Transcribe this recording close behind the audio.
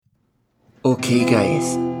Okay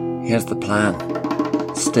guys, here's the plan.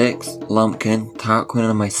 Styx, Lumpkin, Tarquin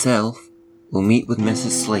and myself will meet with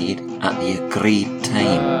Mrs. Slade at the agreed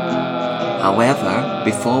time. However,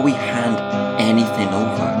 before we hand anything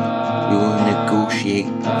over, we will negotiate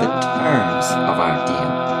the terms of our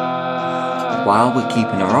deal. While we're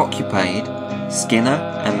keeping her occupied, Skinner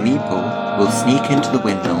and Meeple will sneak into the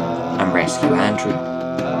windmill and rescue Andrew.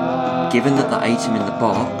 Given that the item in the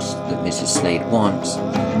box that Mrs. Slade wants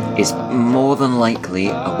is more than likely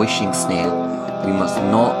a wishing snail, we must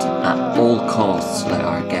not at all costs let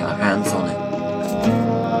her get her hands on it.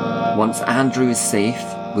 Once Andrew is safe,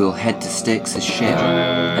 we will head to Styx's ship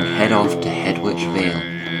and head off to Hedwich Vale.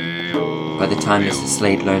 By the time Mrs.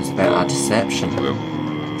 Slade learns about our deception,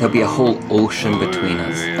 there'll be a whole ocean between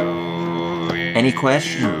us. Any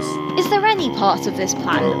questions? Is there any part of this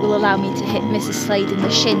plan that will allow me to hit Mrs. Slade in the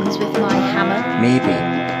shins with my hammer? Maybe,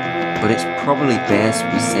 but it's probably best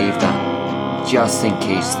we save that, just in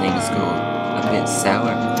case things go a bit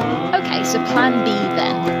sour. Okay, so plan B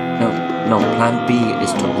then. No, plan B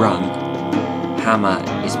is to run. Hammer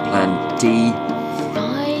is plan D.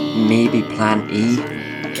 Fine. Maybe plan E.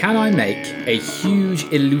 Can I make a huge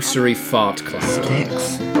illusory fart cluster?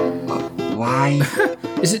 Styx? Why?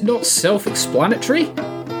 Is it not self-explanatory?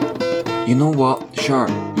 You know what? Sure,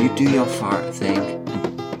 you do your fart thing.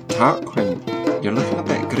 And Tarquin, you're looking a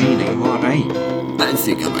bit green. Are you alright? I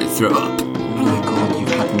think I might throw up. Oh my god,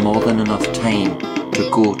 you've had more than enough time to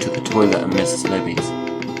go to the toilet at Mrs. Libby's.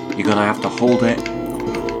 You're gonna have to hold it,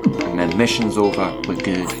 and then mission's over. We're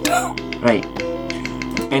good. Right.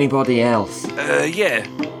 Anybody else? Yeah.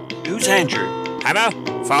 Who's Andrew? Hammer,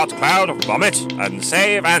 fart cloud, vomit, and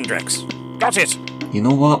save Andrex. Got it! You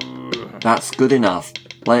know what? That's good enough.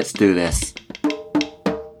 Let's do this.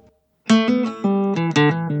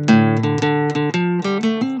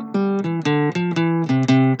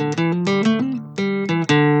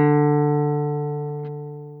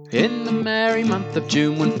 In the merry month of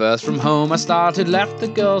June, when first from home I started, left the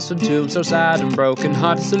girls from tomb, so sad and broken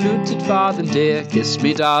heart, saluted father dear, kissed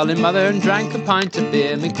me darling mother, and drank a pint of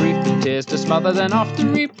beer, me grief and tears to smother, then off to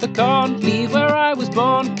reap the corn, leave where I was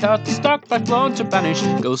born, cut the stock back lawn to banish,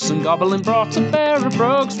 ghosts and goblin brought a pair of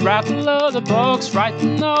brogues, rattle all the bogs,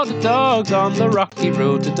 frighten all the dogs, on the rocky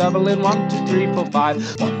road to Dublin, 1, 2, 3, 4,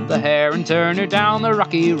 5, won the hare and turner down the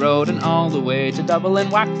rocky road, and all the way to Dublin,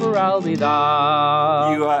 whack for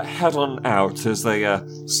Albida. You head on out as a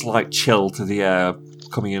slight chill to the air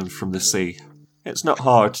coming in from the sea. It's not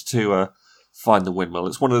hard to find the windmill.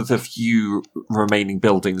 It's one of the few remaining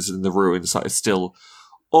buildings in the ruins that is still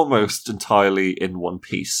almost entirely in one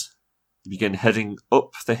piece. You begin heading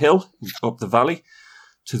up the hill, up the valley,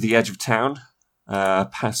 to the edge of town,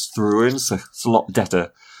 past the ruins. It's a lot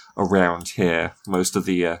deader around here. Most of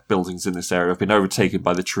the buildings in this area have been overtaken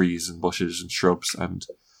by the trees and bushes and shrubs, and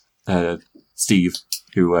Steve,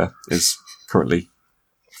 who is currently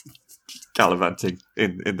gallivanting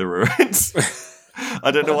in the ruins.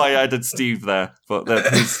 I don't know why I added Steve there, but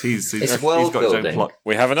he's got his own plot.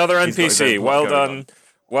 We have another NPC. Well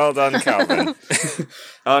done, Calvin.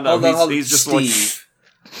 Oh no, Hold on, he's just Steve.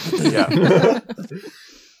 like yeah.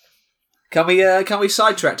 Can we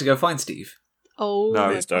sidetrack to go find Steve? Oh, No,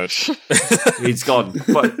 Please don't. he's gone.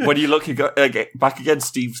 But when you look back again,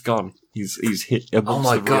 Steve's gone. He's hit. Oh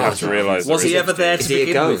my the God. You have to realise Was he ever there to Is he a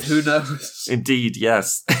begin with? ghost? Who knows? Indeed,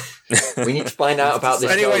 yes. We need to find out about this.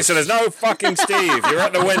 Anyway, ghost. so there's no fucking Steve. You're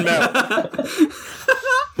at the windmill.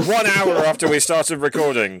 1 hour after we started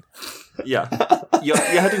recording. Yeah, you're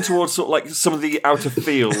heading towards sort of like some of the outer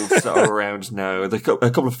fields that are around now. A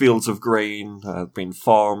couple of fields of grain have been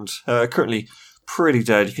farmed. Currently pretty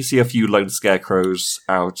dead. You can see a few lone scarecrows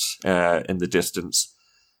out in the distance.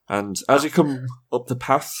 And as you come up the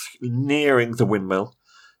path, nearing the windmill,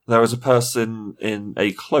 there is a person in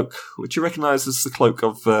a cloak, which you recognise as the cloak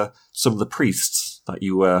of some of the priests that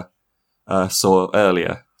you saw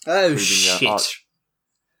earlier. Oh, including, shit.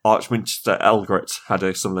 Archminster Elgret had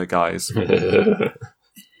a similar guise.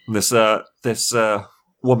 This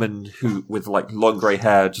woman who with like long grey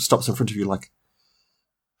hair just stops in front of you like,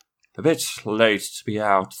 a bit late to be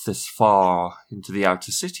out this far into the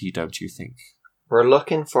outer city, don't you think? We're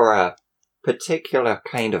looking for a particular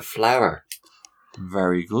kind of flower.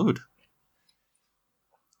 Very good.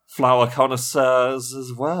 Flower connoisseurs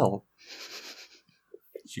as well.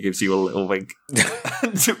 She gives you a little wink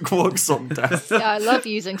and walks on down. yeah, I love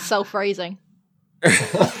using self-raising. Ho,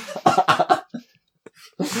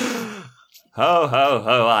 ho,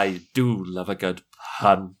 ho, I do love a good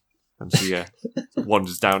pun. And she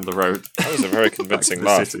wanders down the road. That was a very convincing back to the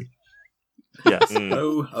laugh. city. Yes.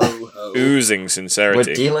 Ho, ho, ho. Oozing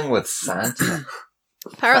sincerity. We're dealing with Santa.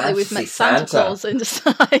 Apparently, we've met Fancy Santa Santa. Claus in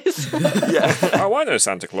disguise. Oh, I know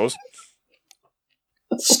Santa Claus.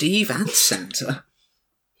 Steve and Santa.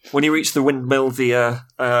 When you reach the windmill, the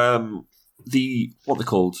what they're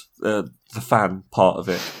called, the fan part of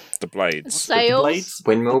it, The blades. the Sails. blades,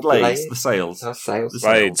 Windmill the blades, blades. the sails, Oh, sails. The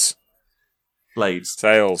Blades. blades.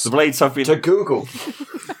 Sails. The blades have been To Google.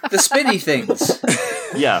 The spinny things.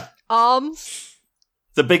 yeah. Arms.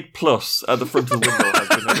 The big plus at the front of the windmill has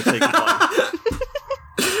been overtaken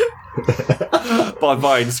by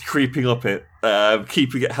vines creeping up it,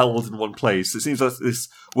 keeping it held in one place. It seems like this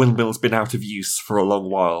windmill's been out of use for a long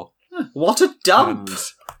while. What a dump! And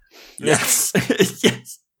yes,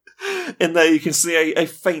 yes. In there, you can see a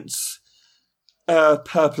faint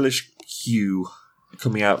purplish hue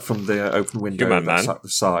coming out from the open window Human that's man. at the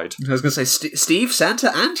side. I was going to say Steve,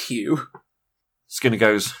 Santa, and Hugh. Skinner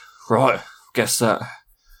goes, right, guess that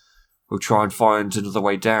we'll try and find another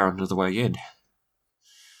way down, another way in.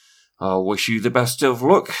 I'll wish you the best of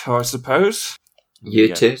luck, I suppose. You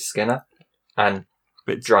Yeah. too, Skinner. And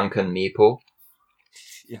Bit drunken Meeple.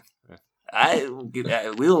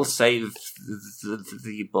 We'll save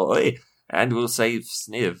the boy, and we'll save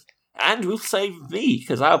Sniv, and we'll save me,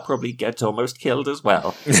 because I'll probably get almost killed as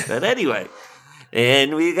well. But anyway,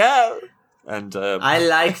 in we go. And I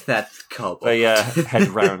like that cobble. they head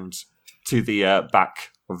round to the back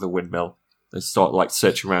of the windmill. They start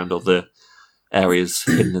searching around all the areas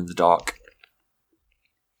hidden in the dark.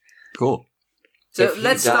 Cool. So If he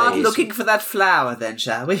let's start dies- looking for that flower then,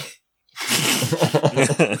 shall we?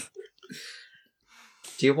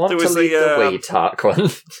 Do you want There to was lead the, the way,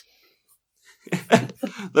 Tarquin?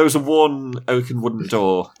 There was a one oaken wooden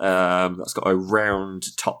door that's got a round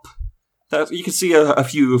top. You can see a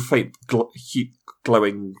few faint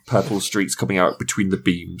glowing purple streaks coming out between the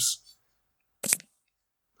beams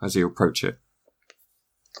as you approach it.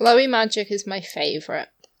 Glowy magic is my favourite.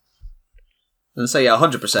 And say, yeah,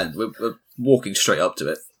 100%. We're walking straight up to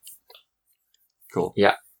it. Cool.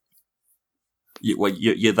 Yeah.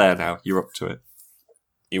 You're there now. You're up to it.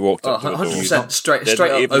 You walked Oh, up to the door. 100% straight Didn't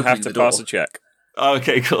up even opening have to the door. pass a check. Oh,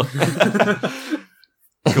 okay, cool.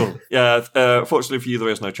 Cool. Yeah, fortunately for you, there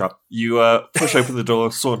is no trap. You push open the door,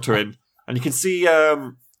 saunter in, and you can see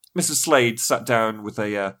Mrs. Slade sat down with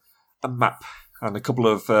a map and a couple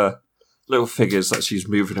of little figures that she's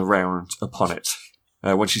moving around upon it.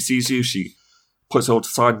 When she sees you, she puts it all to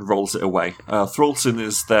the side and rolls it away. Thralson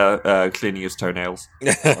is there cleaning his toenails on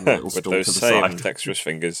a little With stool those to the same side. dexterous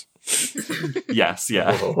fingers. Yes,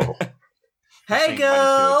 yeah. Oh. Hey, Same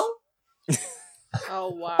girl! Oh,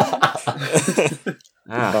 wow.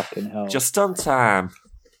 Ah, Fucking hell. just on time.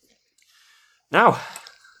 Now,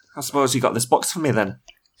 I suppose you got this box for me then.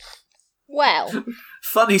 Well,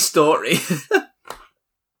 Funny story.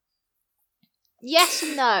 yes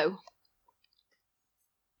and no.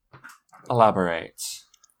 Elaborate.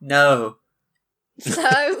 No. So,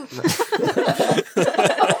 yeah,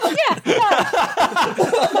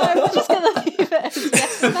 no, we're just going to leave it as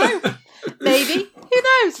yes and no. Maybe. Who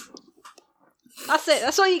knows? That's it.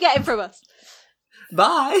 That's all you're getting from us.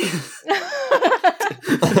 Bye.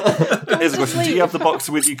 Here's a question. Do sleep. you have the box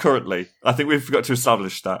with you currently? I think we forgot to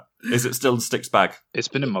establish that. Is it still in Stick's bag? It's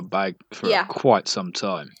been in my bag for Yeah. quite some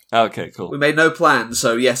time. Okay, We cool. made no plans,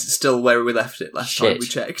 so yes, it's still where we left it last time Shit. we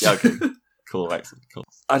checked. Okay, cool, excellent, cool.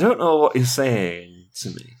 I don't know what you're saying to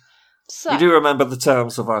me. So, You do remember the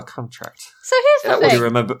terms of our contract? so here's the You thing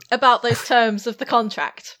remember? about those terms of the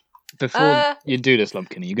contract. Before you do this,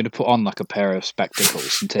 Lumpkin, you're going to put on like a pair of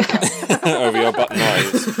spectacles and take out Over your button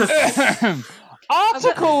eyes.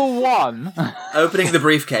 Article 1. Opening the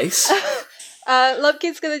briefcase.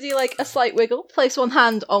 Lumpkin's going to do like a slight wiggle, place one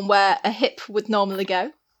hand on where a hip would normally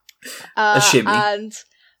go. A shimmy. And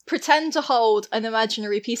pretend to hold an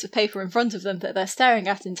imaginary piece of paper in front of them that they're staring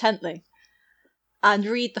at intently. And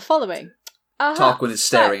read the following. Tarquin is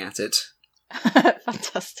staring at it.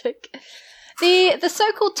 Fantastic. The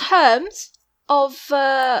so-called terms of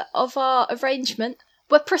our arrangement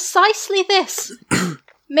were precisely this.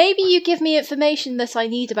 Maybe you give me information that I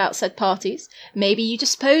need about said parties. Maybe you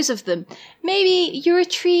dispose of them. Maybe you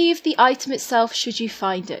retrieve the item itself should you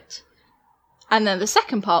find it. And then the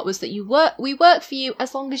second part was that we work for you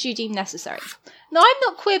as long as you deem necessary. Now, I'm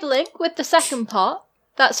not quibbling with the second part.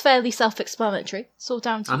 That's fairly self-explanatory. It's all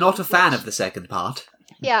down to I'm you. not a fan of the second part.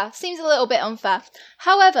 Yeah, seems a little bit unfair.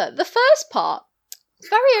 However, the first part,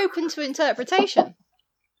 very open to interpretation.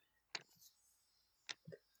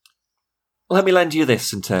 Let me lend you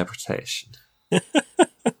this interpretation.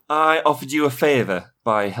 I offered you a favour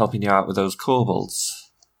by helping you out with those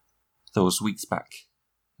kobolds those weeks back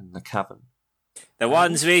in the cavern. The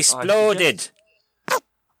ones we exploded.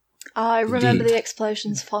 I remember Indeed. the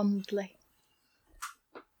explosions fondly.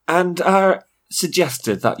 And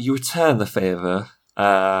suggested that you return the favour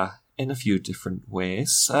in a few different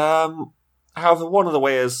ways. However, one of the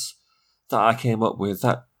ways that I came up with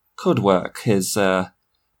that could work is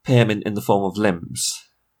payment in the form of limbs.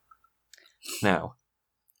 Now,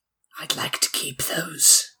 I'd like to keep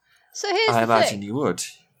those. So here's I the imagine thing. you would.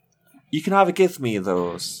 You can either give me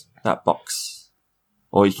that box,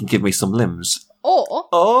 or you can give me some limbs.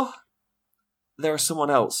 Or There is someone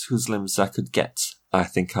else whose limbs I could get, I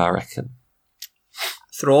reckon.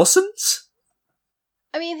 Thrawsons?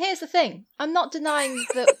 I mean, here's the thing. I'm not denying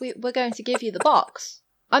that we're going to give you the box.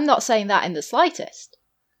 I'm not saying that in the slightest.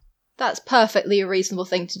 That's perfectly a reasonable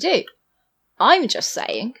thing to do. I'm just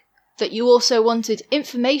saying that you also wanted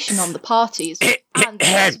information on the parties and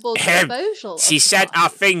possible disposal. She of the said,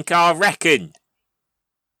 parties. I reckon.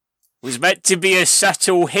 Was meant to be a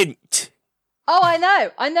subtle hint. Oh, I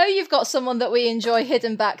know. I know you've got someone that we enjoy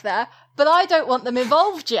hidden back there, but I don't want them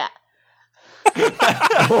involved yet.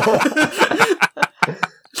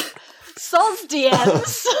 Soz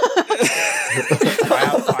DMs.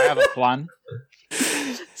 I have a plan.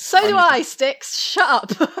 So do I, Styx.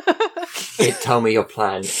 Shut up. Tell me your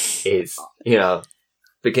plan is,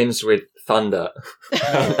 begins with thunder.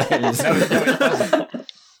 No, it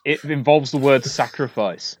doesn't. It involves the word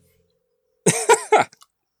sacrifice.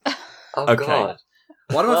 Oh, Okay. God.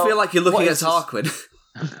 Why do I feel like you're looking what at is this? Tarquin?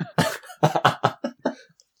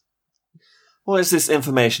 What is this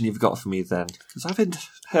information you've got for me then? Because I've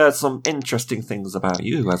heard some interesting things about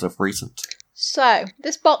you as of recent. So,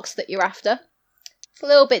 this box that you're after, it's a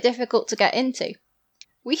little bit difficult to get into.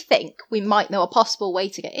 We think we might know a possible way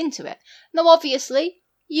to get into it. Now, obviously,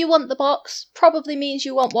 you want the box, probably means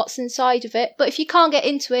you want what's inside of it, but if you can't get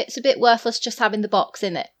into it, it's a bit worthless just having the box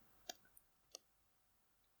in it.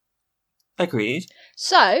 Agreed.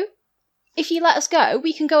 So, if you let us go,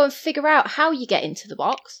 we can go and figure out how you get into the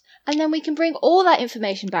box, and then we can bring all that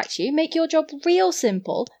information back to you, make your job real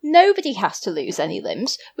simple. Nobody has to lose any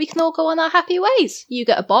limbs. We can all go on our happy ways. You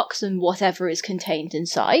get a box and whatever is contained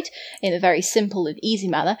inside in a very simple and easy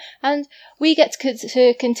manner, and we get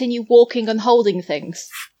to continue walking and holding things.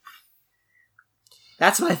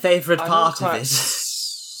 That's my favourite I part don't of quite it.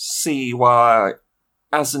 see why,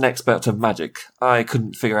 as an expert of magic, I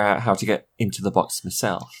couldn't figure out how to get into the box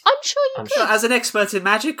myself. I'm sure you I'm could. So, as an expert in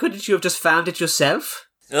magic, couldn't you have just found it yourself?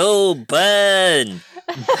 Oh, burn!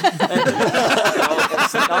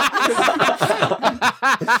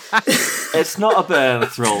 It's not a burn,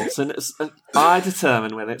 Thralton. I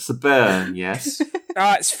determine when it's a burn, yes?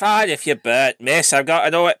 Oh, it's fine if you're burnt, miss. I've got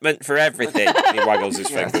an ointment for everything. He waggles his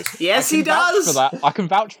fingers. Yes, he Vouch does! for that. I can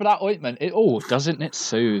vouch for that ointment. Doesn't it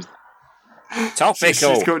soothe?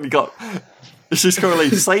 Topical. She's currently,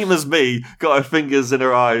 same as me, got her fingers in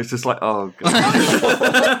her eyes, just like, oh,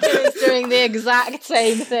 God. Is doing the exact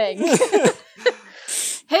same thing.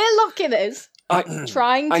 Here Lumpkin is,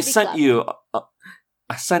 trying to I be sent clever. you.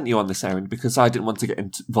 I sent you on this errand because I didn't want to get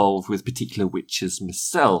involved with particular witches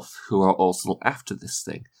myself, who are also after this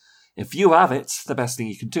thing. If you have it, the best thing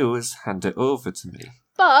you can do is hand it over to me.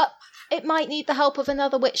 But it might need the help of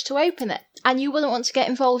another witch to open it, and you wouldn't want to get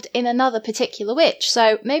involved in another particular witch,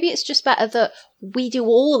 so maybe it's just better that we do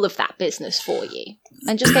all of that business for you,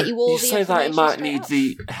 and just get you all You the say that it information might straight need out.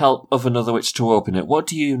 the help of another witch to open it. What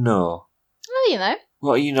do you know? Well, you know.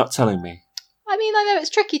 What are you not telling me? I mean, I know it's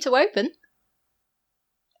tricky to open.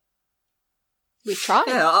 We've tried.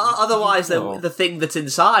 Yeah, otherwise Oh. the thing that's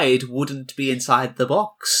inside wouldn't be inside the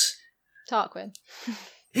box. Tarquin,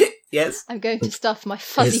 Yes? I'm going to stuff my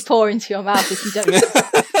fuzzy Yes. paw into your mouth if you don't.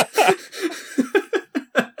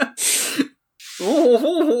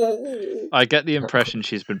 I get the impression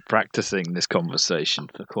she's been practicing this conversation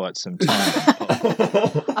for quite some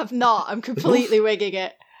time. I'm not. I'm completely wigging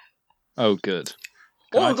it. Oh, good.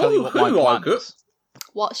 Can I tell you what my I like plan it. is?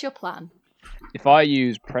 What's your plan? If I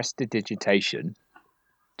use prestidigitation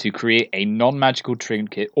to create a non-magical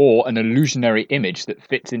trinket or an illusionary image that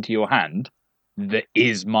fits into your hand, that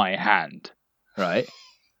is my hand, right?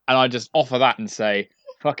 And I just offer that and say,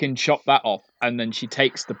 fucking chop that off. And then she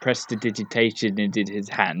takes the prestidigitation into his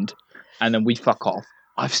hand, and then we fuck off.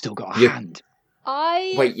 I've still got a You- hand.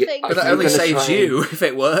 I Wait, you- think But that You're only gonna saves try you if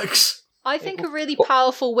it works. I think a really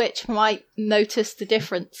powerful witch might notice the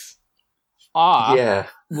difference. Yeah.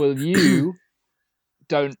 Well, you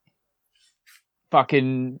don't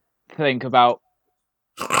fucking think about...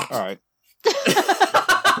 Alright.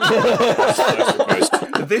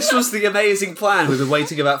 This was the amazing plan we've been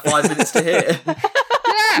waiting about 5 minutes to hear.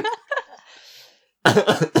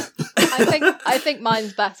 I think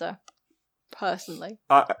mine's better, personally.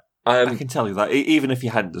 I can tell you that. Even if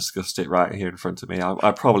you hadn't discussed it right here in front of me,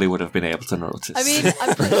 I probably would have been able to notice. I mean,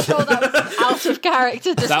 I'm pretty sure that was out of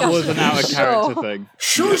character discussion. That was an out of character thing.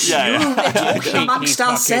 Shush, Yeah, you! yeah. We're talking amongst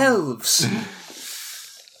ourselves.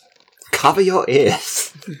 Cover your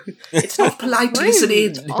ears. It's not polite to listen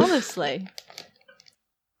in. Honestly.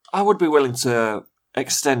 I would be willing to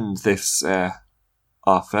extend this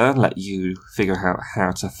offer, let you figure out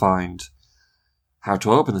how to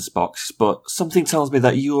open this box, but something tells me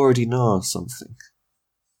that you already know something.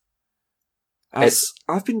 As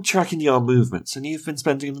I've been tracking your movements, and you've been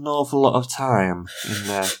spending an awful lot of time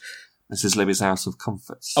in Mrs. Libby's House of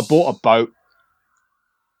Comforts. I bought a boat.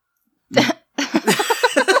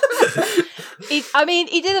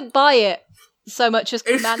 He didn't buy it so much as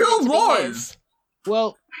It's commanded still it to mine. be his.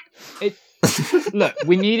 Well, look,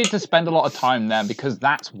 we needed to spend a lot of time there because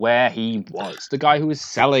that's where he was. The guy who was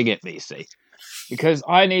selling it, you see. Because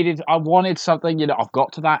I wanted something, I've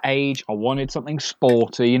got to that age, I wanted something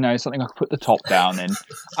sporty, something I could put the top down in,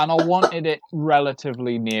 and I wanted it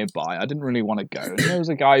relatively nearby. I didn't really want to go. And there was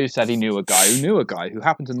a guy who said he knew a guy who knew a guy who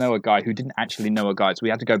happened to know a guy who didn't actually know a guy, so we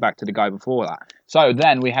had to go back to the guy before that. So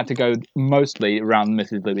then we had to go mostly around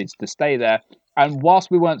Mrs. Libby's to stay there, and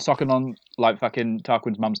whilst we weren't sucking on, like, fucking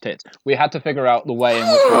Tarquin's mum's tits, we had to figure out the way in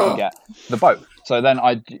which we could get the boat. So then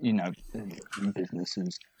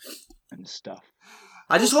businesses and stuff.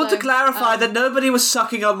 I just want to clarify that nobody was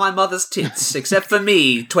sucking on my mother's tits, except for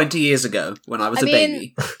me 20 years ago when I was a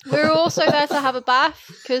baby. We were also there to have a bath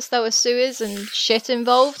because there were sewers and shit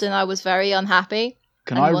involved, and I was very unhappy.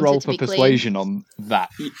 Can and I wanted roll to for be clean. persuasion on that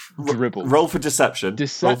dribble? Roll for deception.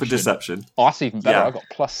 Roll for deception. Oh, that's even better. Yeah. I got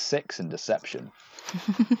 +6 in deception.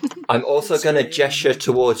 I'm also going to gesture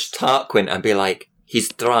towards Tarquin and be like, he's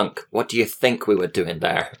drunk. What do you think we were doing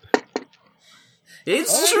there?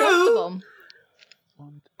 It's true! Comfortable.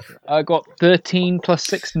 I got 13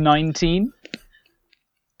 +6, 19.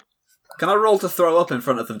 Can I roll to throw up in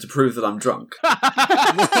front of them to prove that I'm drunk?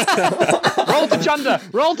 Roll to chunder!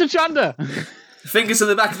 Roll to chunder! Fingers in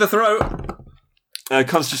the back of the throat.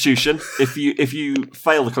 Constitution. If you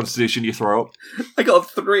fail the Constitution, you throw up. I got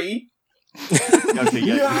 3. Okay,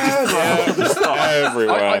 yeah. Just stop.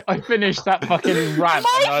 Everywhere. I finished that fucking rant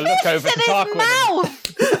and I look over to Tarquin. Mouth!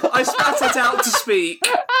 I spat it out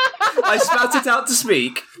to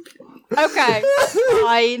speak. Okay,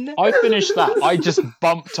 fine. I finished that. I just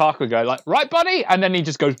bumped Tarquin, go like, right, buddy? And then he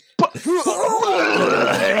just goes,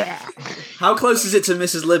 How close is it to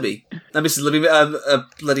Mrs. Libby? Mrs. Libby,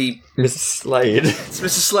 bloody... Mrs. Slade. It's Mrs.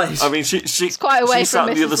 Slade. I mean, she's Quite away she's from sat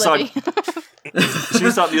on the other Mrs. Libby. side.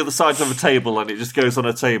 She's at the other side of a table, and it just goes on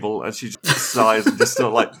a table, and she just sighs and just sort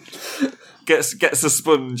of like gets a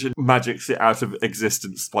sponge and magics it out of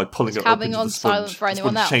existence by pulling it up Having into on the sponge. silent for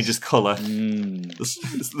anyone the sponge else. changes colour.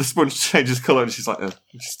 The sponge changes colour, and she's like,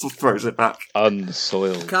 she still throws it back.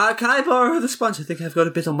 unsoiled. Can I borrow the sponge? I think I've got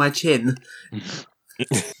a bit on my chin.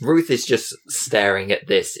 Ruth is just staring at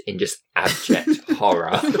this in just abject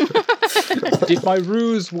horror. Did my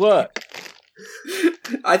ruse work?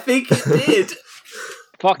 I think it did.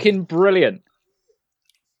 Fucking brilliant.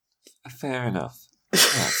 Fair enough.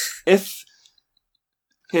 Right.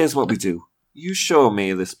 Here's what we do. You show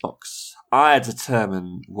me this box. I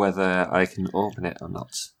determine whether I can open it or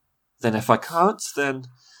not. Then if I can't, then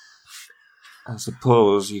I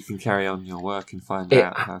suppose you can carry on your work and find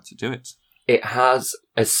out how to do it. It has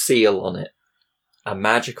a seal on it. A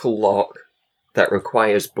magical lock that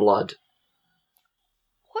requires blood.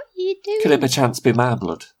 What are you doing? Could it perchance be my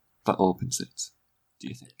blood that opens it? Do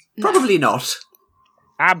you think? Probably not.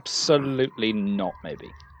 Absolutely not, maybe.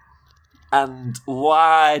 And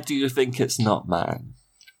why do you think it's not mine?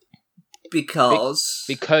 Because...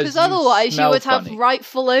 Because otherwise you smell would have funny.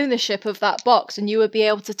 rightful ownership of that box and you would be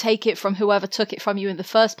able to take it from whoever took it from you in the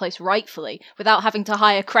first place rightfully without having to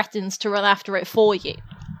hire cretins to run after it for you.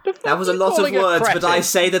 That was a lot of calling it words, but cretin? I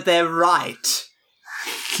say that they're right.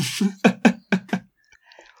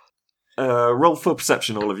 Roll for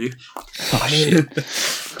perception, all of you. I mean,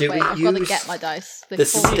 do Wait, I've we got to use... get my dice. the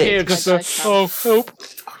before I stick? get Here, my just dice out. oh.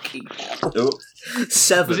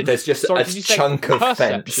 7. There's just Sorry, a did you say chunk of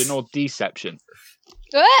perception fence. or deception?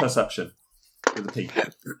 Perception. With a P.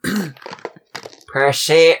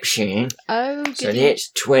 Perception. Oh, So goody.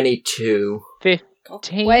 it's 22.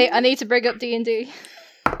 15. Wait, I need to bring up D&D.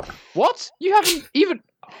 What? You haven't even...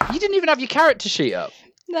 You didn't even have your character sheet up.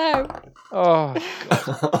 No. Oh,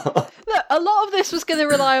 Look, a lot of this was going to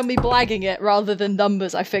rely on me blagging it rather than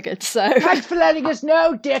numbers, I figured, so... thanks for letting us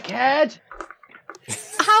know, dickhead.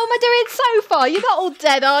 How am I doing so far? You're not all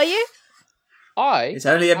dead, are you? It's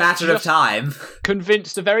only a matter of just time.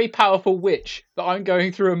 convinced a very powerful witch that I'm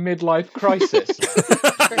going through a midlife crisis.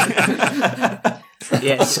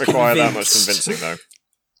 Yes, Doesn't require that much convinced. convincing, though.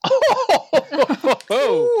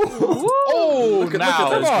 Oh, now.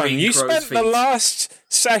 Come on, green you crow's spent the feet. last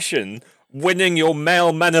session winning your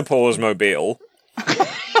male menopause mobile.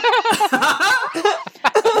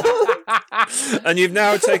 And you've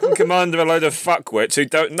now taken command of a load of fuckwits who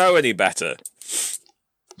don't know any better.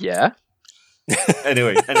 Yeah.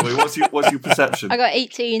 Anyway, what's your perception? I got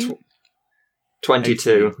 18.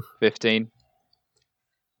 22. 15.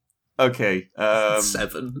 Okay.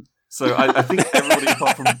 7. So I think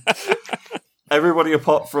everybody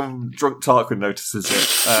apart from Drunk Tarquin notices it.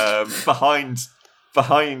 Behind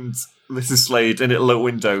Mrs. Slade in a little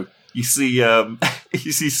window, you see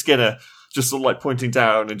Skinner just sort of like pointing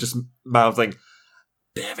down and just mouthing,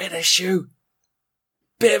 "Bit of an issue.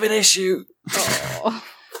 Oh.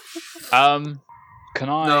 Can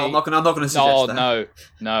I? No, I'm not going to suggest that.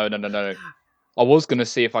 No. I was going to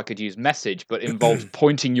see if I could use message, but it involves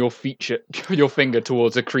pointing your finger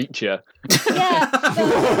towards a creature. Yeah.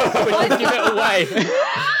 But give it away.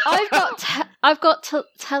 I've got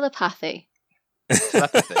telepathy.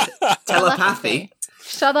 Telepathy?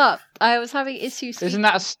 Shut up. I was having issues. Isn't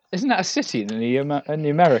that a city in the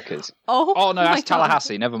Americas? Oh No, that's my God.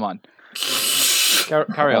 Tallahassee. Never mind.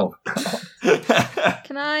 Carry on.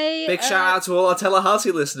 Can I... Big shout out to all our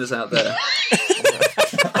Tallahassee listeners out there.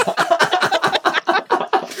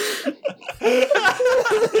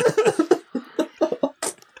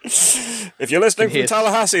 If you're listening from hear-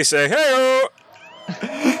 Tallahassee, say hey-o!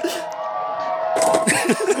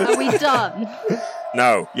 Are we done?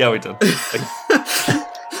 No. Yeah, we're done.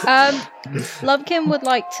 Lumpkin would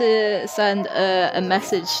like to send a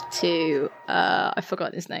message to... I've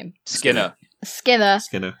forgotten his name. Skinner. Skinner.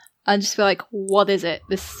 Skinner. And just be like, what is it?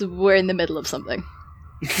 We're in the middle of something.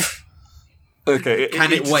 Okay.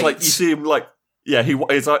 Can it just, wait? Like, you see him like, yeah,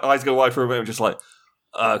 his eyes go wide for a minute, just like,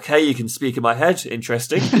 okay, you can speak in my head.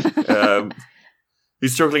 Interesting.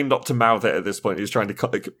 He's struggling not to mouth it at this point. He's trying to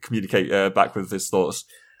communicate back with his thoughts.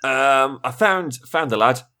 I found the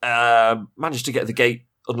lad. Managed to get the gate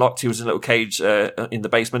unlocked. He was in a little cage in the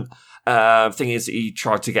basement. Thing is, he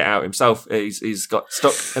tried to get out himself. He's got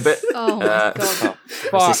stuck a bit. Oh my God.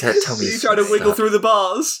 What's his head? Tell me. You trying to wiggle through the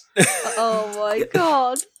bars? Oh my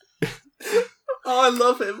God. Oh, I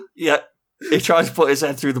love him. Yeah. He tried to put his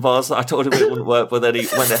head through the bars. I told him it wouldn't work, but then he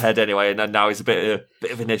went ahead anyway, and then now he's a bit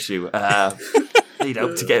of an issue. Need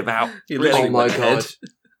help to get him out. He literally Oh my went ahead. God.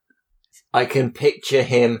 I can picture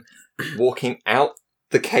him walking out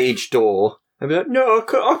the cage door and be like, "No,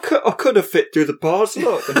 I could have fit through the bars.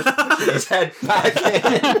 Look," and just pushing his head back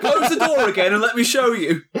in. Close the door again and let me show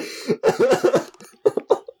you.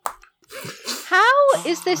 How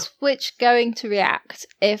is this witch going to react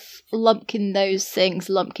if Lumpkin knows things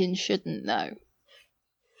Lumpkin shouldn't know?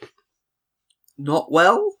 Not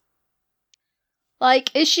well? Like,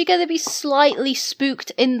 is she going to be slightly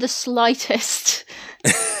spooked in the slightest?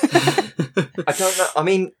 I don't know. I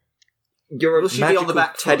mean, you're a Will she be on magical the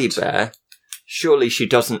back teddy foot? bear. Surely she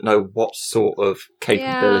doesn't know what sort of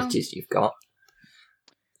capabilities you've got.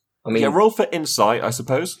 I mean, Yeah, roll for insight, I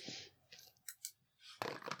suppose.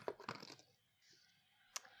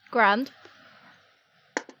 Grand.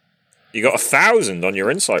 You got 1,000 on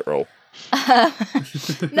your insight roll.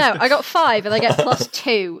 No, I got 5 and I get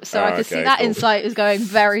 +2, so I can see okay, that cool. insight is going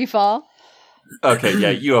very far. Okay, yeah,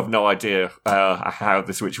 you have no idea how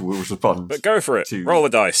this witch will respond. But go for it. To- Roll the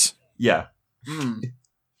dice. Yeah.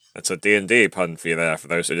 That's a D&D pun for you there, for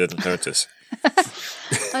those who didn't notice. I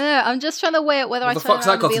know, I'm just trying to weigh out whether What I the turn fuck's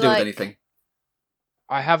around that got and to be do like, with anything?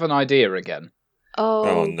 I have an idea again. oh,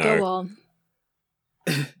 Oh, no. go on.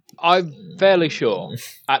 I'm fairly sure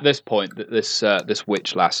at this point that this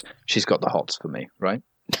witch lass, she's got the hots for me, right?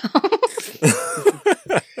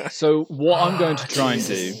 So what I'm going to try and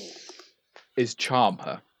do is charm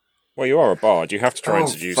her. Well, you are a bard. You have to try and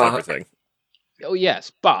Oh, seduce fuck. everything. Oh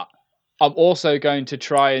yes, but I'm also going to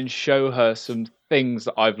try and show her some things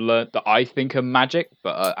that I've learnt that I think are magic,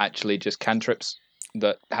 but are actually just cantrips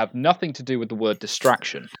that have nothing to do with the word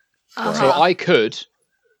distraction. Uh-huh. So I could,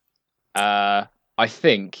 I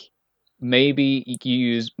think, maybe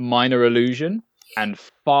use minor illusion and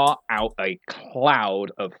fart out a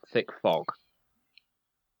cloud of thick fog.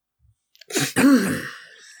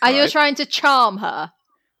 Are you trying to charm her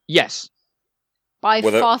Yes, by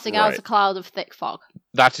With a- farting out right. a cloud of thick fog?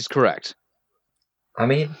 that is correct. I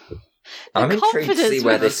mean, I'm intrigued to confidence see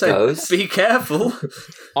where with this So, goes. be careful.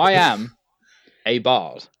 I am a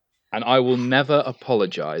bard, and I will never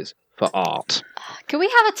apologise for art. Can we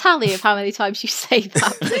have a tally of how many times you say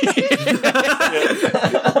that?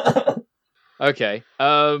 Okay.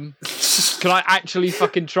 Can I actually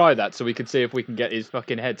fucking try that so we can see if we can get his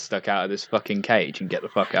fucking head stuck out of this fucking cage and get the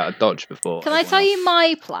fuck out of Dodge before? Can I tell you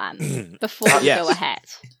my plan before we Yes. go ahead?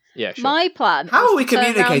 Yeah, sure. My plan. How was are we to turn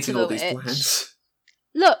round communicating to all the these witch. plans?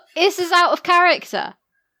 Look, this is out of character.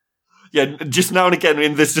 Yeah, just now and again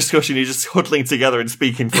in this discussion, you're just huddling together and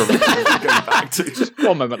speaking from going back to.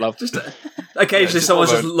 One moment, love. Occasionally, just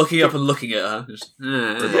someone's just almost- looking up and looking at her. Just,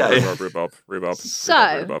 Rhubarb.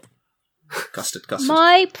 So- Custard.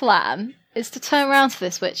 My plan is to turn around to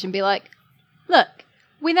this witch and be like, look,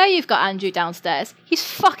 we know you've got Andrew downstairs. He's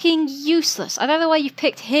fucking useless. I don't know why you've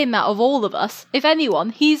picked him out of all of us. If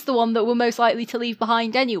anyone, he's the one that we're most likely to leave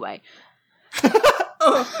behind anyway.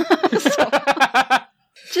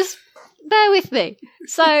 Just bear with me.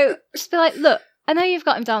 So, just be like, look, I know you've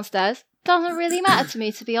got him downstairs. Doesn't really matter to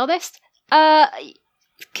me, to be honest.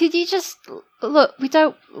 Could you just, look, we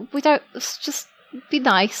don't, just be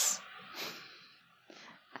nice.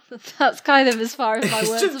 That's kind of as far as my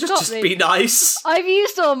words have got just me. be nice. I've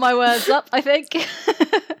used all my words up, I think.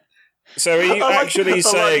 So are you actually I like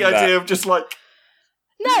saying the idea that? of just like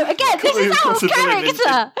No, again, this is out of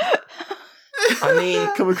character! I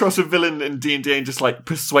mean, come across a villain in D&D and just like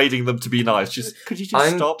persuading them to be nice. Just could you just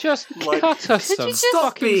I'm- stop? Just Like- cut us Could some you just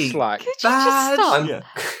fucking be- slack. Could you just Bad. stop? Yeah.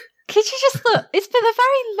 Could you just look? It's been a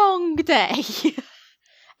very long day.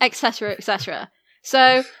 Etc., etc.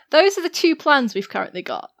 So, those are the two plans we've currently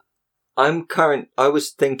got. I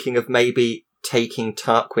was thinking of maybe taking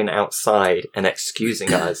Tarquin outside and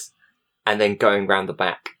excusing us, and then going round the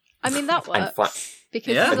back. I mean, that And works.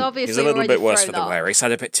 Because Yeah. he's obviously He's a little already bit worse thrown for the up. wear. He's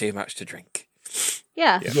had a bit too much to drink.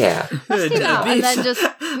 Yeah. Yeah. Let's do that, and then just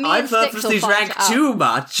me I and Styx will purposely fight drank it out. too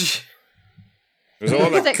much. It was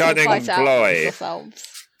all a Styx will cunning fight out ploy.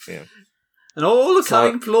 ourselves. And all a So-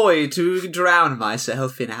 cunning ploy to drown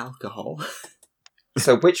myself in alcohol.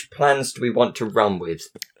 So which plans do we want to run with?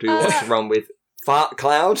 Do we want to run with Fart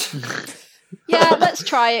Cloud? Yeah, let's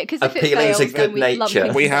try it, because if it Appealing to fails, then good we lump nature.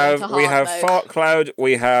 it We into have hard mode. Fart Cloud.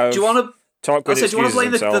 We have Do you want to? Tarquin Do you want to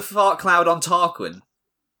blame the himself. fart cloud on Tarquin?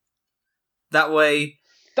 That way,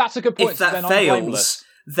 That's a good point. if so then that I'm blameless.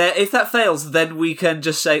 fails, then we can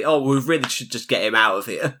just say, "Oh, we really should just get him out of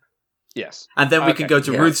here," Yes, and then we can Okay, go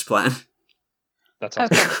to yeah. Ruth's plan. that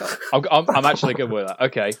sounds Okay, good. cool. I'm actually good with that.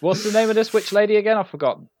 Okay, what's the name of this witch lady again? I've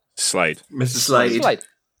forgotten. Slade. Mrs. Slade. Slade.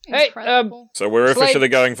 Hey, Incredible. So we're Slade. officially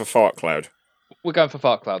going for Fart Cloud. We're going for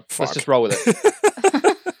Fart Cloud. Fuck. Let's just roll with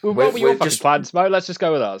it. What were your we're fucking just- plans, Mo? Let's just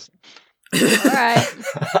go with ours. Alright.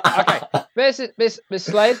 Okay, Miss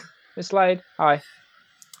Slade. Miss Slade. Hi.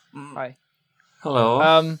 Hi.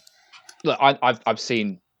 Hello. Look, I've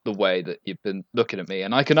seen the way that you've been looking at me,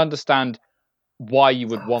 and I can understand why you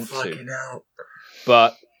would want to. hell.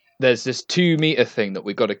 But there's this 2 meter thing that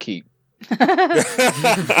we've got to keep.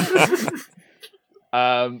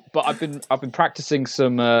 But I've been practicing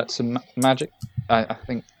some magic. I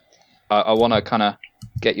think I want to kind of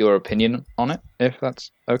get your opinion on it, if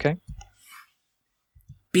that's okay.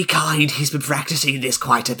 Be kind. He's been practicing this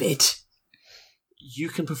quite a bit. You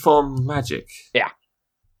can perform magic. Yeah.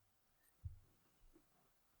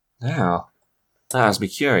 Now, that has me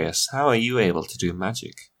curious. How are you able to do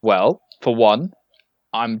magic? Well, for one,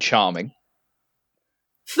 I'm charming.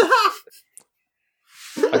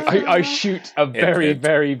 I shoot a very, hint.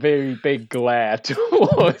 very, very big glare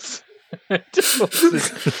towards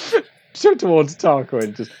towards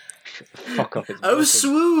Tarquin. Just fuck off. It's Oh, broken.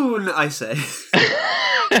 swoon! I say.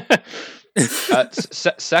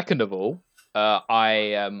 Second of all,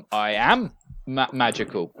 I am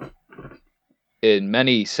magical in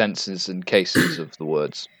many senses and cases of the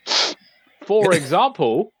words. For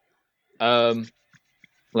example,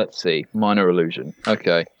 let's see, minor illusion.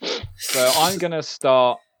 Okay, so I'm gonna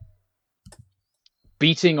start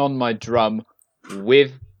beating on my drum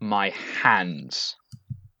with my hands.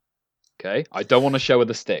 Okay, I don't want to show her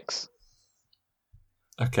the sticks.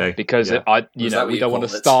 Okay. Because yeah. we that what don't you want to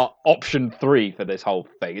call it? start option 3 for this whole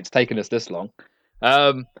thing. It's taken us this long.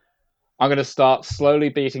 I'm going to start slowly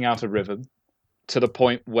beating out a rhythm to the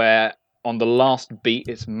point where on the last beat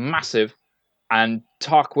it's massive and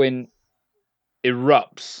Tarquin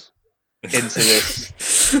erupts into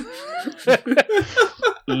this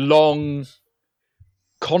long,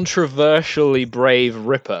 controversially brave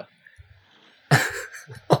ripper.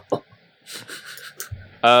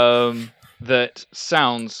 That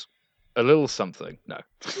sounds a little something. No.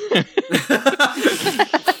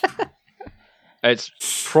 It's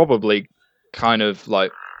probably kind of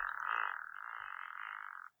like...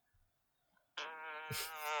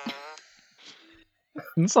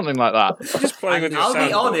 Something like that. Just playing with your I'll be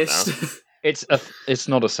soundboard honest. now. It's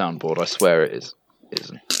not a soundboard, I swear it is. It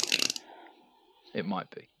isn't. It might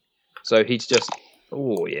be. So he's just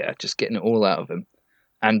just getting it all out of him.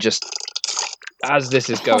 And just as this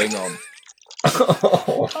is going on,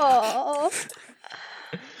 Oh.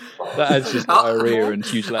 that is just diarrhea and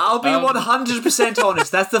huge I'll be 100%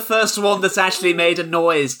 honest. That's the first one that's actually made a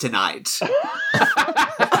noise tonight.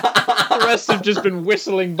 The rest have just been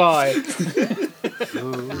whistling by.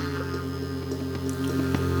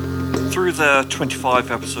 Through the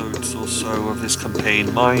 25 episodes or so of this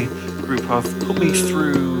campaign, my group have put me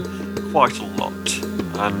through quite a lot.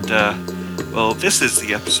 And, well, this is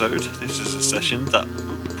the episode, this is a session that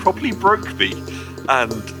probably broke me.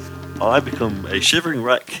 And I become a shivering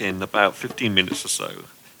wreck in about 15 minutes or so.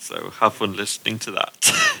 So have fun listening to that.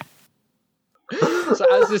 So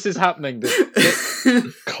as this is happening, this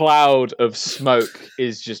cloud of smoke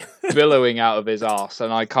is just billowing out of his arse,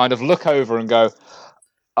 and I kind of look over and go,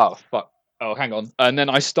 "Oh fuck! Oh, hang on!" And then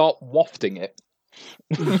I start wafting it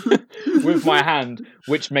with my hand,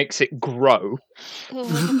 which makes it grow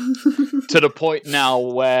to the point now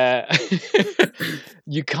where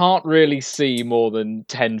you can't really see more than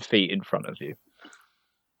 10 feet in front of you.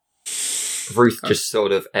 Ruth just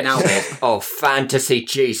sort of exhales, "Oh, fantasy,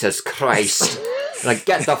 Jesus Christ. Like,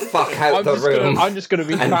 get the fuck out the room." I'm just going to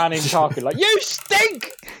be fanning Tarkin like, "You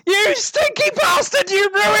stink! You stinky bastard! You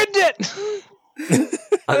ruined it!"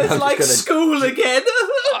 It's like school again.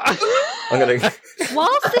 I'm gonna...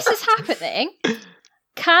 Whilst this is happening,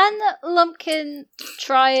 can Lumpkin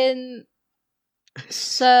try and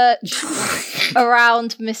search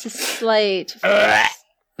around Mrs. Slade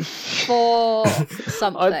for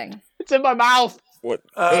something? It's in my mouth. What?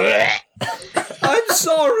 I'm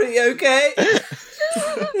sorry, okay?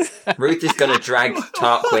 Ruth is going to drag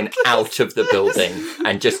Tarquin out of the building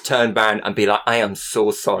and just turn around and be like, "I am so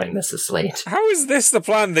sorry, Mrs. Slade." How is this the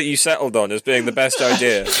plan that you settled on as being the best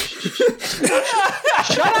idea? Shut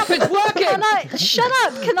up! It's working. Shut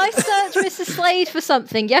up! Can I search Mrs. Slade for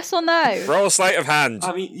something? Yes or no? Roll sleight of hand.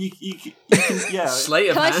 I mean, you can, yeah. Slate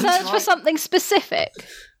of Can I hand. search for something specific?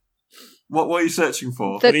 What are you searching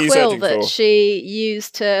for? The What are you quill searching that for? she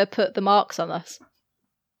used to put the marks on us.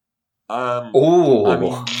 Ooh. I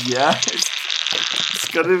mean, yeah, it's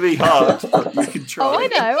gonna be hard, but you can try. Oh, I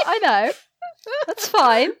know. That's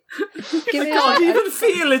fine. Give I me can't a even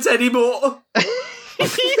feel it anymore.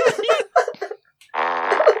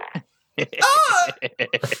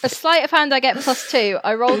 sleight of hand. I get +2.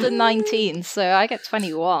 I rolled a 19, so I get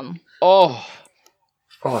 21. Oh,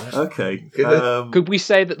 Okay. could we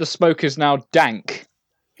say that the smoke is now dank?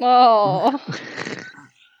 Oh,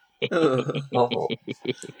 Oh.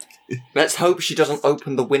 Let's hope she doesn't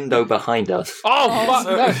open the window behind us. Oh, fuck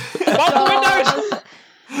no! Fuck the windows!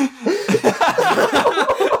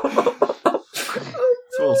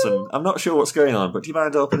 Wilson, I'm not sure what's going on, but do you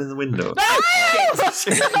mind opening the window?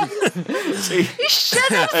 See, you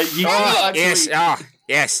shut up! you Yes,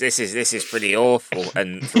 yes, this is pretty awful.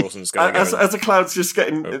 And Thorsten's going as the cloud's just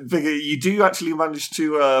getting bigger, you do actually manage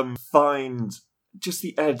to find just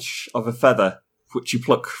the edge of a feather, which you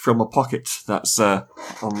pluck from a pocket that's on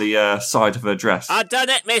the side of her dress. I've done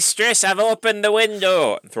it, mistress. I've opened the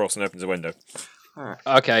window. And Thorsten opens the window.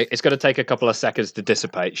 Okay, it's going to take a couple of seconds to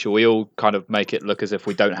dissipate. Shall we all kind of make it look as if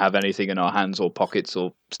we don't have anything in our hands or pockets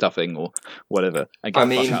or stuffing or whatever? And get I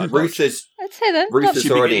the fuck mean, out of Ruth is I'd say then. Ruth is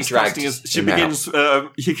She already begins dragged. casting as- She him out. begins.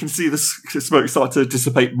 You can see the smoke start to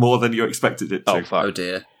dissipate more than you expected it to. Oh, fuck. Oh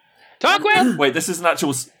dear. Tarquin! Wait, this isn't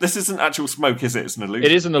actual smoke, is it? It's an illusion.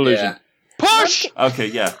 It is an illusion. Yeah. Push! Okay,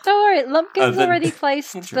 yeah. Don't worry, Lumpkin's then- already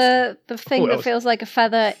placed the thing Oh, that that was- feels like a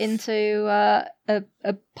feather into a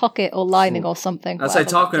pocket or lining or something. I'd say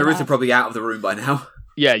whatever Tarquin and Ruth that are probably out of the room by now.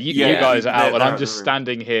 Yeah, you Yeah, guys are out, they're and I'm out just of the room.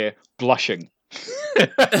 standing here blushing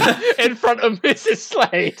in front of Mrs.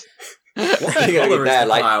 Slade. You're Colour gonna be is there the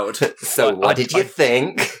like, cloud. so what did you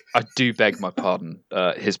think? I do beg my pardon,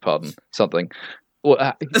 his pardon, something.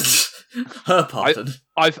 Well, Her pardon.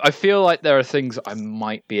 I feel like there are things I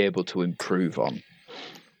might be able to improve on.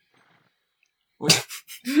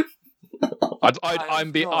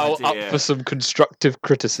 I'm no up idea. for some constructive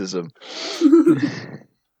criticism.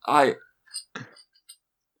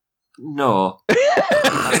 No.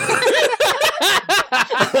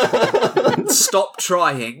 Stop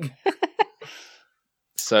trying.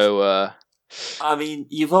 So, I mean,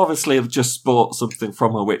 you've obviously have just bought something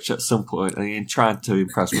from a witch at some point, and you're trying to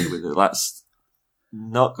impress me with it. That's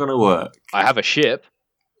not going to work. I have a ship.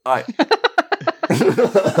 You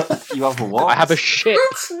have a what? I have a ship.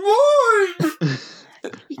 Why?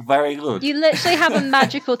 Very good. You literally have a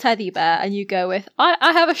magical teddy bear, and you go with, I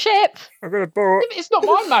have a ship. I'm gonna borrow. It's not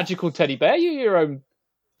my magical teddy bear. You're your own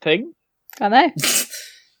thing. I know.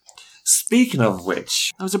 Speaking of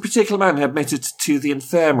which, there was a particular man who admitted to the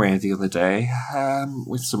infirmary the other day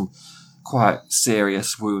with some quite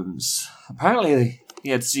serious wounds. Apparently, he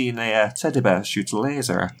had seen a teddy bear shoot a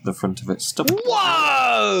laser at the front of its stomach.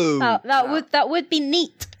 Whoa! That would be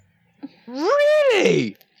neat.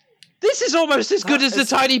 Really? This is almost as good as the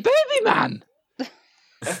tiny baby man.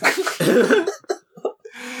 Do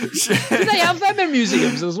they have them in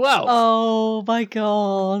museums as well? Oh my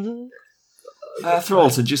god.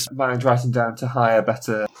 Thralton, just mind writing down to hire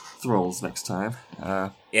better thralls next time.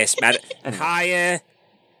 Yes, madam. Anyway. Higher.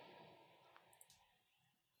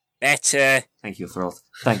 Better. Thank you, Thralton.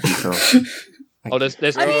 Thank you, Thralton. Oh, there's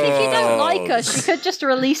I mean, if you don't like us, you could just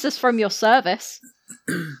release us from your service.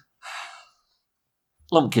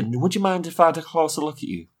 Lumpkin, would you mind if I had a closer look at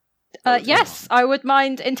you? Yes, I would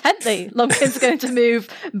mind intently. Lumpkin's going to move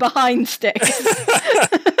behind Styx.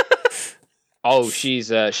 Oh,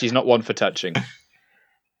 she's not one for touching.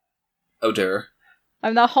 Oh dear.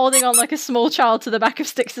 I'm now holding on like a small child to the back of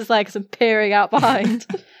Styx's legs and peering out behind.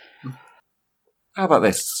 How about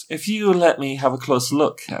this? If you let me have a closer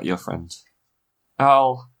look at your friend,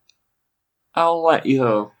 I'll let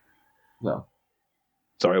you. Well,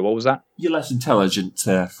 Sorry, what was that? your less intelligent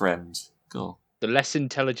friend go. The less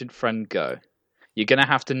intelligent friend go. You're going to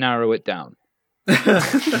have to narrow it down.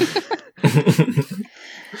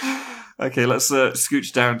 Okay, let's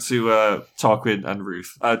scooch down to Tarquin and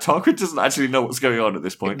Ruth. Tarquin doesn't actually know what's going on at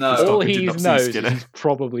this point. No. because All Tarquin did he not see knows Skinner. is he's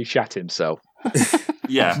probably shat himself.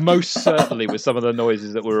 Yeah. Most certainly with some of the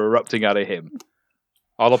noises that were erupting out of him.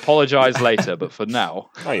 I'll apologise later, but for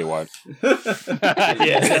now... No, you won't. Good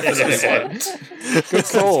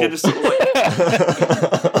call. Skinner's,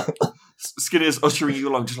 Skinner's ushering you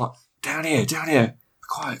along, just like, down here.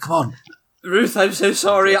 Quiet, come on. Ruth, I'm so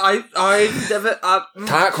sorry. I never.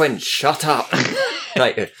 Tarquin, shut up.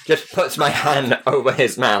 Like, just puts my hand over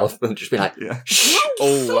his mouth and just be like, Yeah,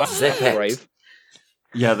 Oh, that's Zip it. brave.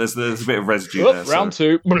 yeah. There's a bit of residue Oh, there. round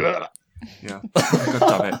so, 2. yeah. God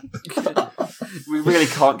damn it. We really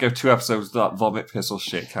can't go 2 episodes without vomit piss or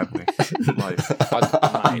shit, can we? Like,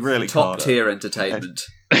 we really Top can't. tier entertainment.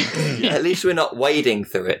 at least we're not wading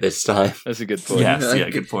through it this time. That's a good point. Yes, yeah,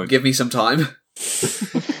 good point. Give me some time.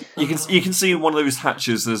 You can see one of those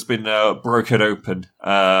hatches has been broken open,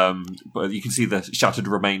 but you can see the shattered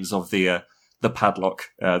remains of the padlock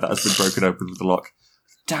that has been broken open with the lock.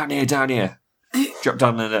 Down here. Drop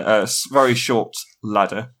down in a very short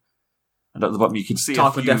ladder, and at the bottom you can see Tarquin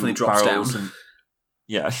a few definitely drops barrels down. and-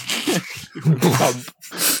 yeah.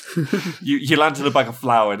 you land in a bag of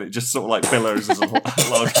flour and it just sort of like billows as a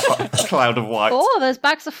large cloud of white. Oh, there's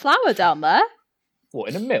bags of flour down there. What,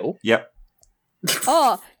 in a mill? Yep.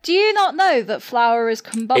 Oh, do you not know that flour is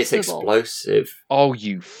combustible? It's explosive. Oh,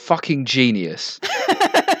 you fucking genius.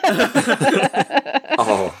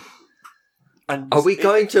 Oh, And are we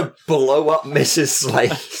going to blow up Mrs.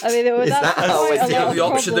 Slade? I mean, Is that's that how quite it's a lot of The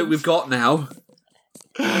option that problems. we've got now.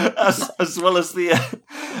 as well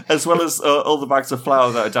as all the bags of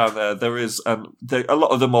flour that are down there, there is a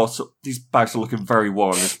lot of them are. These bags are looking very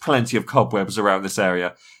worn. There's plenty of cobwebs around this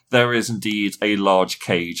area. There is indeed a large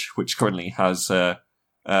cage which currently has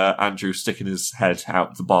Andrew sticking his head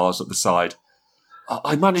out the bars at the side.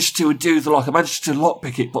 I managed to do the lock. I managed to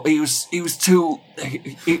lockpick it, but he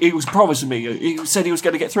was promising me. He said he was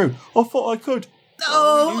going to get through. I thought I could.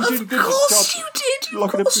 Oh, He was doing of a good course job. you did. Of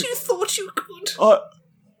Locking it course through. you thought you could.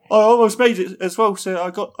 I almost made it as well, so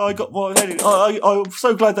I got my head in. I'm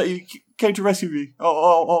so glad that you came to rescue me.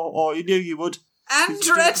 Oh, you knew you would.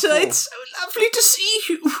 Andretta, it's so lovely to see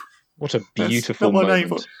you. What a That's beautiful not my name,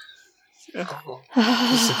 moment.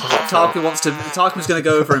 Tarquin's going to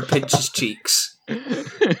go over and pinch his cheeks.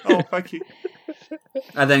 Oh, thank you.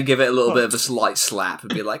 And then give it a little bit of a slight slap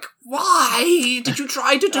and be like, why did you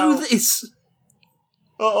try to do this?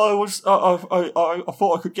 I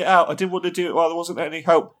thought I could get out. I didn't want to do it while there wasn't any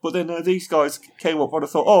help. But then these guys came up and I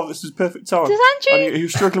thought, oh, this is perfect time. Does Andrew- And he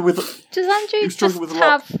was struggling with... Does Andrew You struggle just with a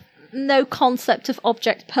lot. have no concept of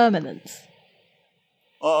object permanence?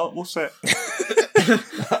 What's that?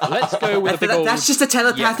 Let's go with a big old... That's just a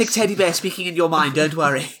telepathic yes. teddy bear speaking in your mind, don't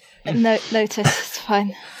worry. No, notice. It's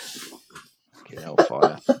fine.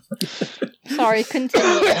 Hellfire. Sorry,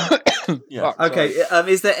 continue. Yeah. Okay,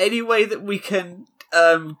 is there any way that we can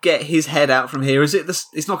get his head out from here? Is it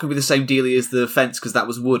it's not going to be the same dealie as the fence because that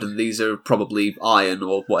was wood and these are probably iron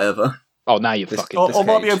or whatever. Oh, now you're fucking... I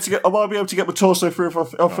might be able to get my torso through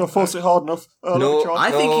if I force it hard enough. Let me No, try.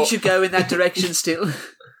 I think you should go in that direction still.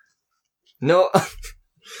 No,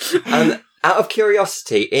 Out of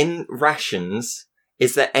curiosity, in rations,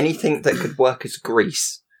 is there anything that could work as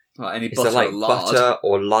grease? Well, any Is butter there or lard? butter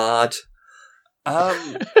or lard?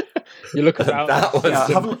 You look about. That was Yeah,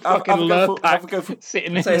 the have a go for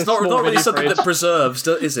sitting in So it's a not small really mini something fridge. that preserves,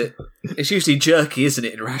 is it? It's usually jerky, isn't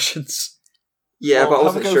it, in rations? Yeah, but I have a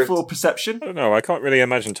wasn't go sure. for perception. I don't know, I can't really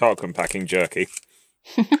imagine Tarquin packing jerky.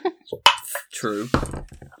 True.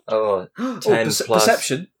 Oh, 10 plus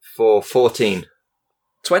perception. 4, 14.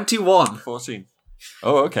 21. 14.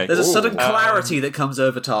 Oh, okay. There's a sudden Ooh. clarity that comes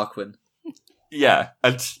over Tarquin. Yeah,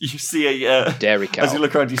 and you see a Dairy cow. as you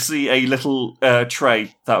look around, you see a little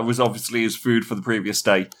tray that was obviously his food for the previous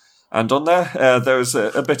day, and on there there's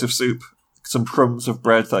a bit of soup, some crumbs of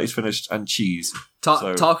bread that he's finished, and cheese.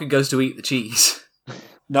 So- Tarquin goes to eat the cheese.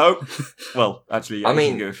 No, well, actually, yeah, I you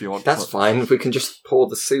mean, can go if you want. that's but- fine. We can just pour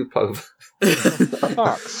the soup over.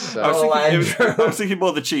 Fuck's I was, sake. I was thinking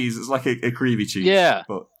more the cheese. It's like a creamy cheese. Yeah.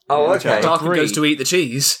 But Oh, yeah, okay. Tarquin Agreed. goes to eat the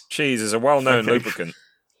cheese. Cheese is a well-known Okay. lubricant.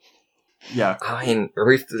 yeah. I mean,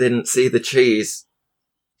 Ruth didn't see the cheese.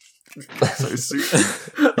 So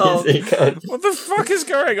soup. Oh, Is he good? What the fuck is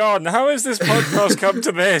going on? How has this podcast come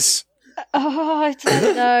to this? Oh, I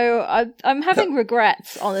don't know. I'm having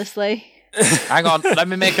regrets, honestly. Hang on, let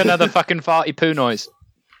me make another fucking farty poo noise.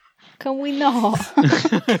 Can we not?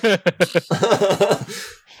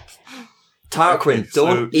 Tarquin, Okay, so-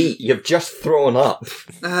 don't eat. You've just thrown up.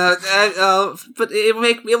 but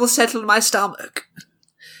it will settle my stomach.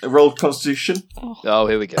 Roll Constitution. Oh,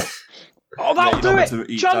 here we go. Oh, Yeah, that'll you're do not it! meant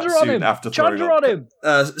to eat Chunder that on soon him! after throwing Chunder up. on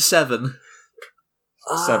him! 7.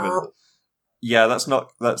 7. Yeah,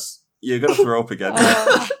 that's you're gonna throw up again.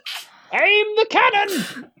 Oh. Aim the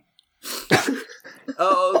cannon!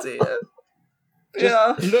 Oh dear.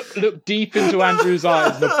 Yeah. Look deep into Andrew's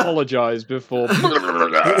eyes and apologise before.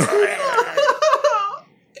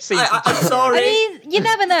 I'm sorry. I mean, you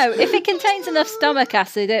never know. If it contains enough stomach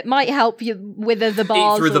acid, it might help you wither the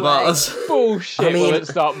bars Eat through the away. bars. Bullshit! I mean- Will it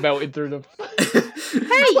start melting through them?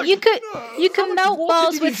 Hey, you can melt water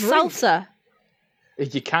bars did you with drink? salsa.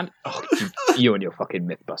 You can't. Oh, you and your fucking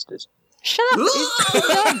Mythbusters. Shut up.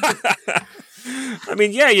 It's I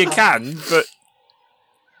mean, yeah, you can, but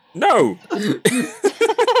no.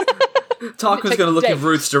 Tarquin's going to look in Dave.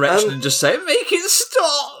 Ruth's direction and just say, "Make it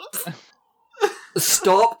stop."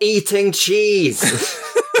 Stop eating cheese.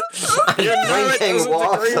 You know it Drinking doesn't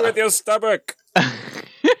agree water. with your stomach.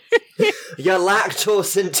 You're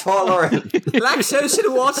lactose intolerant. Lactose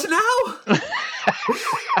in water now.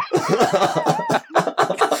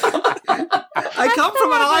 I come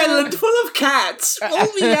from an island full of cats. All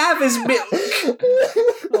we have is milk.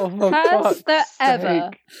 Has there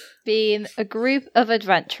ever been a group of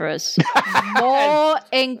adventurers more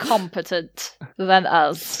incompetent than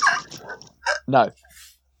us? No,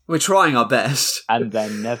 We're trying our best. and there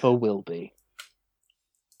never will be.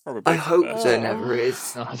 Probably. I hope there never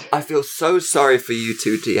is. I feel so sorry for you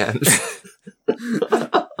two DMs.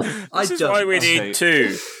 I This is don't. why we Okay. need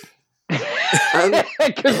 2.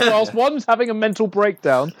 Because whilst one's having a mental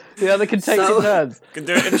breakdown, the other can take So- it turns. Can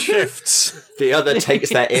do it in shifts. The other takes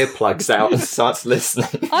their earplugs out and starts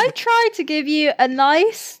listening. I tried to give you a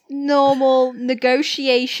nice, normal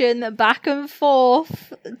negotiation, back and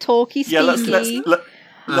forth, talky Yeah, let's speaky.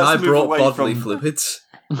 And I move brought away bodily from fluids.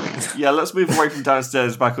 let's move away from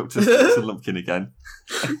downstairs back up to Sticks and Lumpkin again.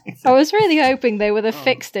 I was really hoping they would have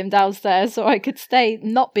fixed him downstairs so I could stay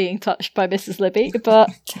not being touched by Mrs. Libby, but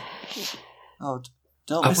Oh,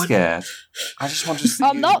 don't be scared. I just want to see.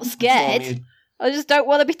 I'm you not perform scared. your- I just don't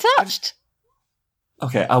want to be touched.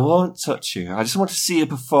 Okay, I won't touch you. I just want to see you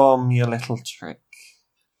perform your little trick.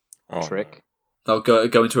 Oh, Trick. I'll go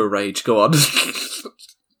into a rage. Go on.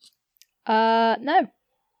 No.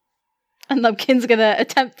 And Lumpkin's gonna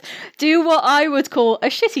do what I would call a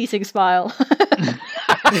shit-eating smile.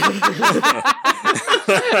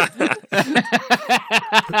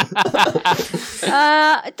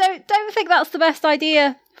 I don't think that's the best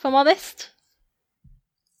idea, if I'm honest.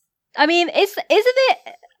 I mean, isn't it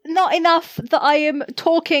not enough that I am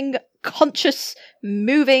talking, conscious,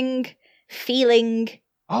 moving, feeling?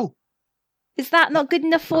 Oh, Is that not good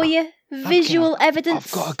enough for you? Visual evidence?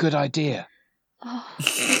 I've got a good idea. Oh,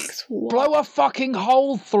 thanks, what? Blow a fucking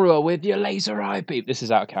hole through her with your laser eye beam. This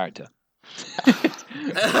is out of character.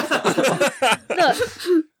 Look,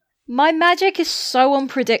 my magic is so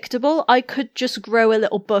unpredictable, I could just grow a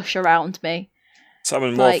little bush around me.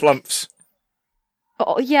 Summon more Like- flumps.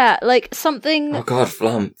 Oh, yeah, like something Oh god,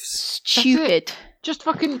 flumps. stupid. Just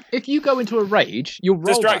fucking, if you go into a rage, you'll roll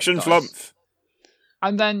Distraction that flump. dice,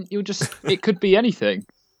 and then you'll just, it could be anything.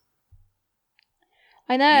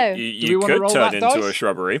 I know. You, Do we wanna could roll turn that into dice? a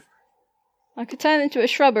shrubbery. I could turn into a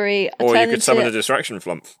shrubbery. Or turn you could into summon a distraction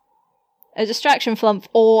flump. a distraction flump,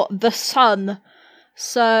 or the sun.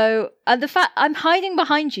 So, and the fact I'm hiding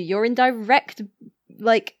behind you, you're in direct,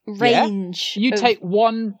 range. You of- take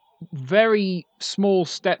one very small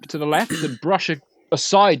step to the left and brush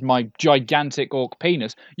aside my gigantic orc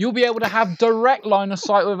penis. You'll be able to have direct line of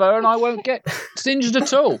sight with her, and I won't get singed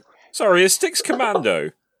at all. Sorry, is Styx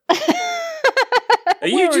commando? Are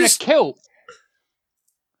you We're just in a kilt.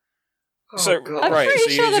 so I'm right? pretty So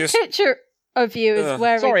sure you the just picture of you is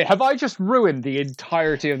wearing. Sorry, have I just ruined the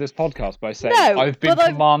entirety of this podcast by saying No, I've been but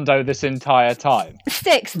commando this entire time?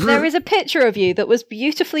 Styx, there is a picture of you that was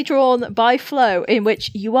beautifully drawn by Flo in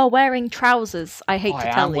which you are wearing trousers. I hate to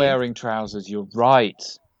I tell am you. wearing trousers. You're right.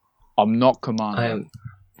 I'm not commando. I am.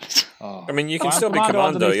 Oh. I mean, you can I'm still be commando.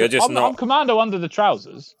 underneath You're the- just I'm not. commando under the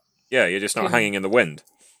trousers. Yeah, you're just not hanging in the wind.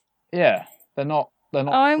 Yeah, they're not. They're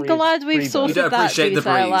not. I'm free- glad we've free sorted You don't that appreciate the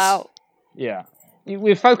detail breeze. out. Yeah,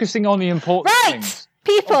 we're focusing on the important Right, things.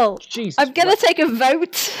 people. Oh, Jesus. I'm gonna take a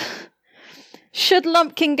vote. Should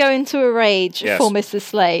Lumpkin go into a rage Yes. for Mrs.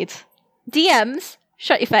 Slade? DMs,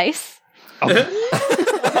 shut your face. Wow.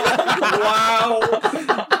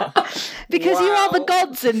 Because you are the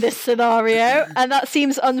gods in this scenario, and that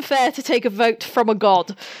seems unfair to take a vote from a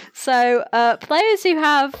god. So, players who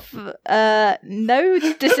have no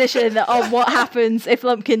decision on what happens if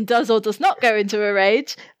Lumpkin does or does not go into a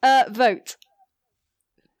rage, vote.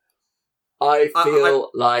 I feel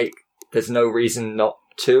like there's no reason not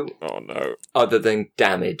to, Oh no! other than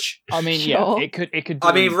damage. I mean, Sure. yeah, it could. Do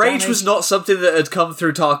I mean, rage damage. was not something that had come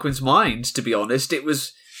through Tarquin's mind, to be honest. It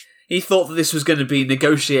was... He thought that this was going to be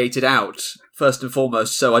negotiated out, first and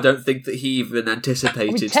foremost, so I don't think that he even anticipated I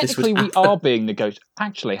mean, this would technically, we happen. are being negotiated.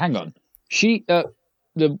 Actually, hang on. She,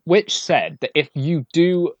 the witch said that if you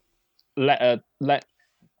do let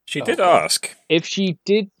She did ask. if she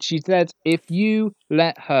said if you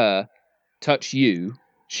let her touch you,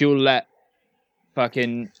 she'll let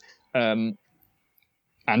fucking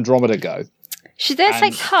Andromeda go. She didn't say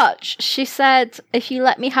And- touch. She said, if you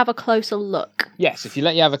let me have a closer look. Yes, if you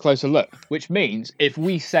let you have a closer look, which means if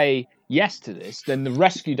we say yes to this, then the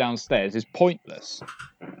rescue downstairs is pointless.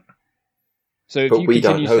 So if But you we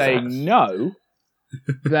don't continue know saying that. no,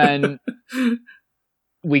 then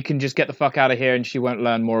we can just get the fuck out of here and she won't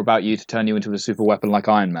learn more about you to turn you into a super weapon like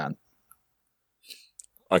Iron Man.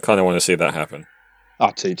 I kind of want to see that happen.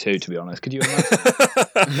 R2-2, to be honest. Could you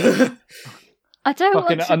imagine? I don't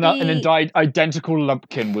Fucking want to an be... identical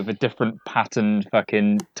lumpkin with a different patterned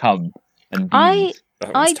fucking tongue and I beans.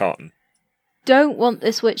 That was I- tartan. don't want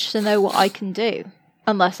this witch to know what I can do.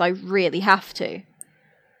 Unless I really have to.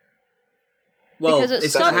 Well, Because at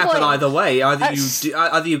it's going some to happen point- either way. at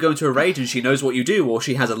Either you go into a rage and she knows what you do, or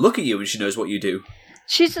she has a look at you and she knows what you do.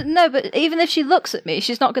 But even if she looks at me,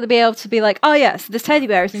 she's not going to be able to be like, oh yes, this teddy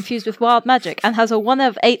bear is infused with wild magic and has a 1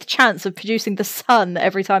 of 8 chance of producing the sun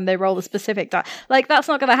every time they roll a specific die. Like, that's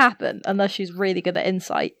not going to happen unless she's really good at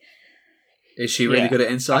insight. Is she really Yeah, good at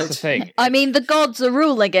That's the insight? thing. I mean, the gods are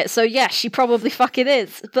ruling it, so yes, she probably fucking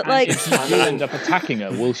is. But And like, if you do end up attacking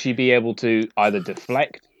her, will she be able to either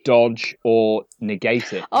deflect, dodge, or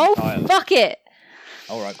negate it oh entirely? fuck it.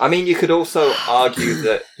 All right. I mean, you could also argue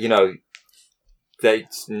that,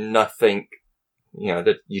 there's nothing,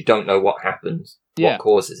 that you don't know what happens, Yeah. what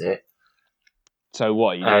causes it, So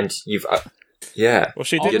what? and you've, yeah. Well,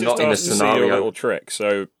 she You're did just not in a ask to see scenario- your little trick,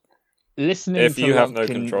 so Listening if to you have no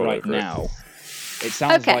Lumpkin control right over it. now, it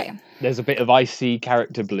sounds Okay. like there's a bit of icy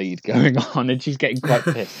character bleed going on, and she's getting quite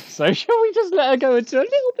pissed. So shall we just let her go into a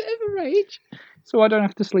little bit of a rage, so I don't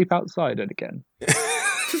have to sleep outside it again?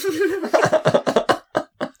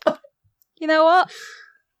 You know what?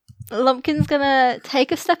 Lumpkin's gonna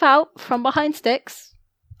take a step out from behind Styx,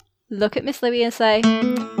 look at Miss Libby and say,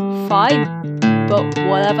 fine, but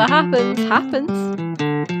whatever happens, happens.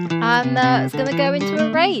 And it's gonna go into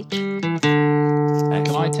a rage.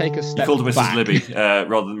 Can I take a You step called her Mrs. back? Libby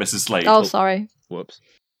rather than Mrs. Slade. Oh, sorry. Whoops.